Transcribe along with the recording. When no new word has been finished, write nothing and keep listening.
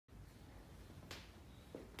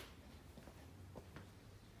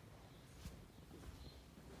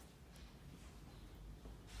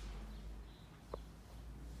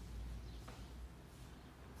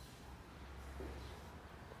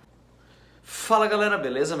Fala galera,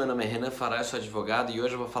 beleza? Meu nome é Renan, Farah, eu sou advogado e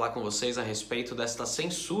hoje eu vou falar com vocês a respeito desta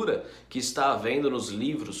censura que está havendo nos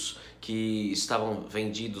livros que estavam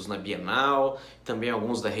vendidos na Bienal, também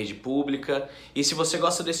alguns da rede pública. E se você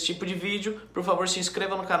gosta desse tipo de vídeo, por favor se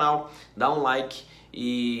inscreva no canal, dá um like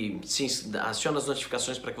e aciona as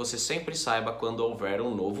notificações para que você sempre saiba quando houver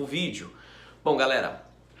um novo vídeo. Bom galera,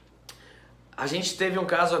 a gente teve um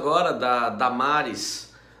caso agora da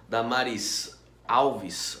Damaris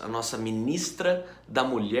Alves, a nossa Ministra da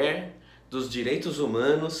Mulher, dos Direitos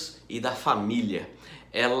Humanos e da Família.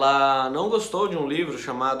 Ela não gostou de um livro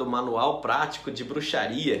chamado Manual Prático de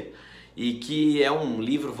Bruxaria, e que é um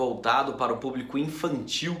livro voltado para o público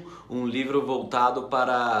infantil, um livro voltado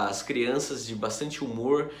para as crianças de bastante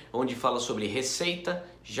humor, onde fala sobre receita,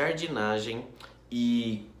 jardinagem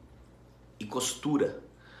e costura.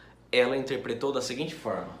 Ela interpretou da seguinte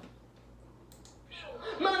forma: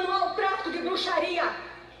 Manual prático de bruxaria.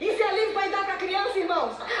 Isso é livro para dar para criança,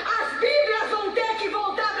 irmãos. As bíblias vão ter que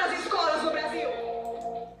voltar para as escolas no Brasil.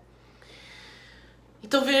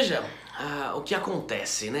 Então veja o que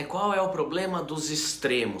acontece, né? Qual é o problema dos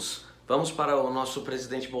extremos? Vamos para o nosso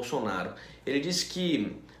presidente Bolsonaro. Ele disse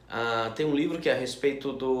que tem um livro que é a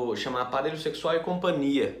respeito do chama Aparelho Sexual e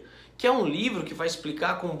Companhia, que é um livro que vai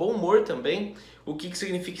explicar com bom humor também o que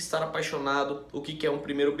significa estar apaixonado, o que é um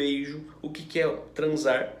primeiro beijo, o que é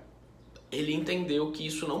transar. Ele entendeu que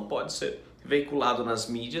isso não pode ser veiculado nas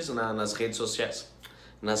mídias, nas redes sociais,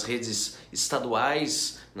 nas redes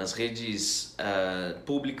estaduais, nas redes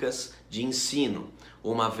públicas de ensino,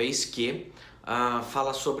 uma vez que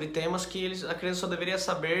fala sobre temas que a criança só deveria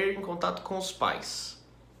saber em contato com os pais.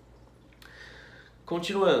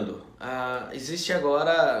 Continuando, existe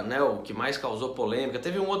agora, né, o que mais causou polêmica.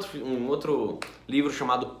 Teve um outro livro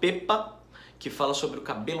chamado Pela, que fala sobre o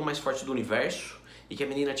cabelo mais forte do universo, e que a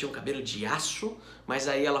menina tinha um cabelo de aço, mas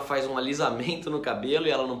aí ela faz um alisamento no cabelo e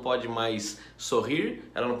ela não pode mais sorrir,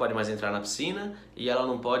 ela não pode mais entrar na piscina e ela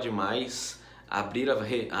não pode mais abrir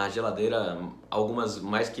a geladeira algumas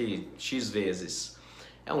mais que X vezes.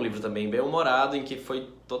 É um livro também bem humorado, em que foi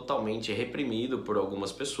totalmente reprimido por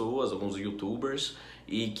algumas pessoas, alguns youtubers,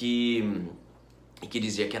 e que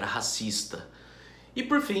dizia que era racista. E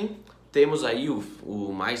por fim, temos aí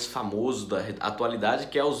o mais famoso da atualidade,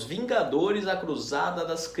 que é os Vingadores, a Cruzada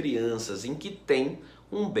das Crianças, em que tem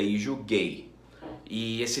um beijo gay.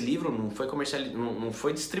 E esse livro não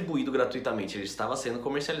foi distribuído gratuitamente, ele estava sendo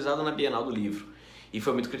comercializado na Bienal do Livro. E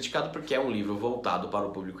foi muito criticado porque é um livro voltado para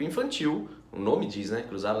o público infantil, o nome diz, né,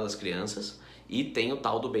 Cruzada das Crianças, e tem o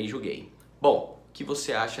tal do beijo gay. Bom, o que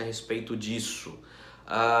você acha a respeito disso?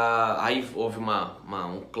 Aí houve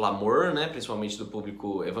um clamor, né, principalmente do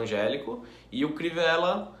público evangélico, e o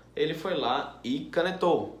Crivela, ele foi lá e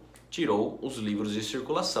canetou, tirou os livros de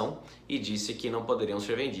circulação e disse que não poderiam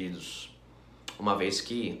ser vendidos, uma vez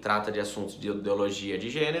que trata de assuntos de ideologia de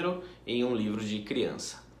gênero em um livro de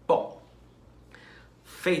criança. Bom,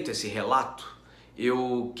 feito esse relato,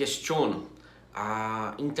 eu questiono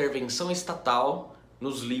a intervenção estatal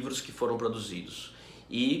nos livros que foram produzidos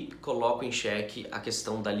e coloco em xeque a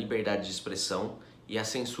questão da liberdade de expressão e a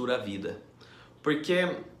censura à vida.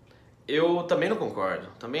 Porque eu também não concordo,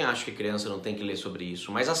 também acho que criança não tem que ler sobre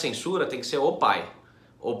isso, mas a censura tem que ser o pai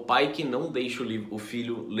que não deixa o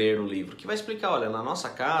filho ler o livro, que vai explicar: olha, na nossa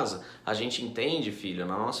casa a gente entende, filho,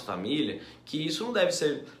 na nossa família, que isso não deve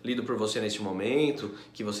ser lido por você neste momento,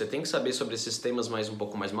 que você tem que saber sobre esses temas um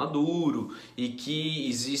pouco mais maduro, e que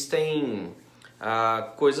existem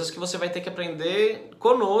coisas que você vai ter que aprender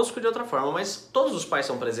conosco de outra forma. Mas todos os pais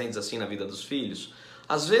são presentes assim na vida dos filhos.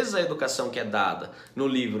 Às vezes a educação que é dada no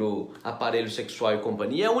livro Aparelho Sexual e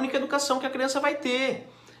Companhia é a única educação que a criança vai ter.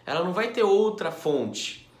 Ela não vai ter outra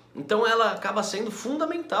fonte. Então ela acaba sendo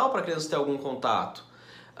fundamental para a criança ter algum contato.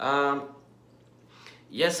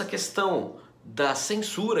 E essa questão da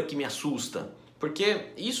censura que me assusta, porque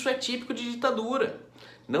isso é típico de ditadura.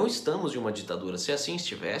 Não estamos em uma ditadura. Se assim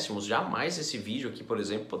estivéssemos, jamais esse vídeo aqui, por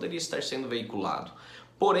exemplo, poderia estar sendo veiculado.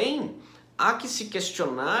 Porém, há que se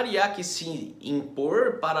questionar e há que se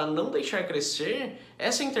impor para não deixar crescer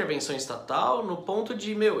essa intervenção estatal no ponto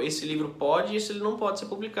de, esse livro pode e esse não pode ser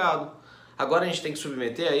publicado. Agora a gente tem que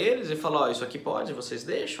submeter a eles e falar: ó, isso aqui pode, vocês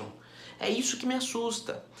deixam? É isso que me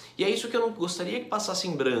assusta. E é isso que eu não gostaria que passasse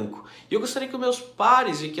em branco. E eu gostaria que os meus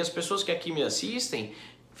pares e que as pessoas que aqui me assistem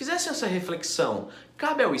fizessem essa reflexão.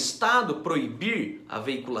 Cabe ao Estado proibir a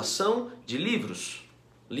veiculação de livros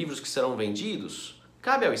que serão vendidos?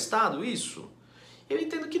 Cabe ao Estado isso? Eu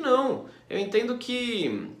entendo que não. Eu entendo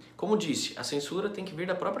que, como disse, a censura tem que vir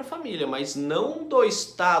da própria família, mas não do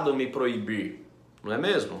Estado me proibir, não é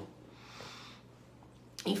mesmo?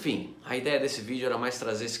 Enfim, a ideia desse vídeo era mais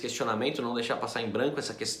trazer esse questionamento, não deixar passar em branco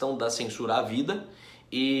essa questão da censura à vida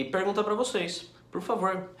e perguntar para vocês, por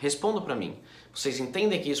favor, respondam para mim. Vocês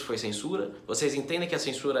entendem que isso foi censura? Vocês entendem que a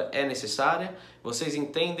censura é necessária? Vocês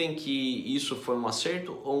entendem que isso foi um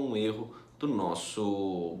acerto ou um erro do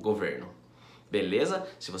nosso governo? Beleza?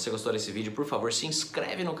 Se você gostou desse vídeo, por favor, se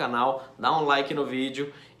inscreve no canal, dá um like no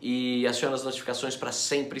vídeo e aciona as notificações para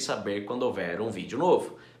sempre saber quando houver um vídeo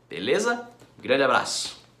novo. Beleza? Grande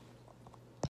abraço!